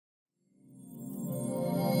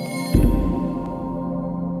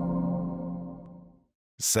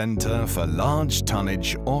Center for Large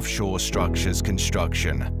Tonnage Offshore Structures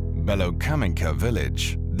Construction, Belokamenka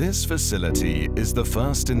Village. This facility is the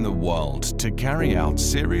first in the world to carry out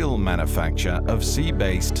serial manufacture of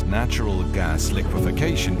sea-based natural gas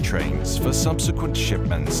liquefaction trains for subsequent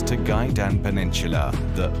shipments to Gaidan Peninsula,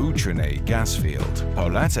 the Utrine gas field.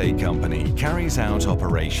 POLATI Company carries out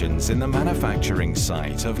operations in the manufacturing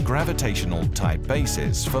site of gravitational-type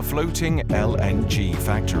bases for floating LNG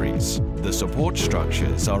factories. The support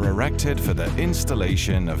structures are erected for the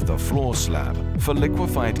installation of the floor slab for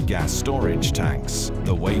liquefied gas storage tanks.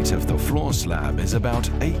 The weight of the floor slab is about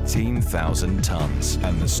 18,000 tons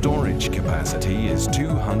and the storage capacity is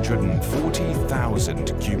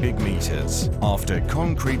 240,000 cubic meters. After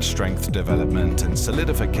concrete strength development and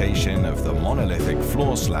solidification of the monolithic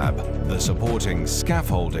floor slab, the supporting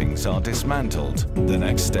scaffoldings are dismantled. The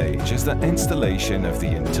next stage is the installation of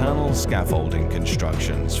the internal scaffolding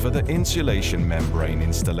constructions for the insulation membrane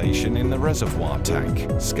installation in the reservoir tank.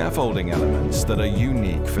 Scaffolding elements that are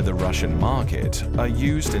unique for the Russian market are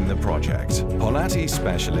used in the project. POLATI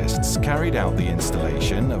specialists carried out the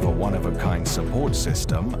installation of a one-of-a-kind support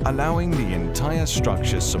system, allowing the entire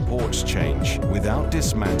structure's supports change without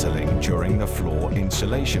dismantling during the floor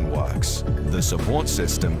insulation works. The support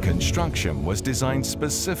system construction was designed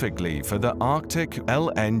specifically for the Arctic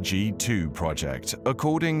LNG-2 project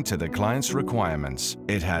according to the client's requirements.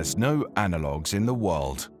 It has no analogues in the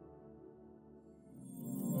world.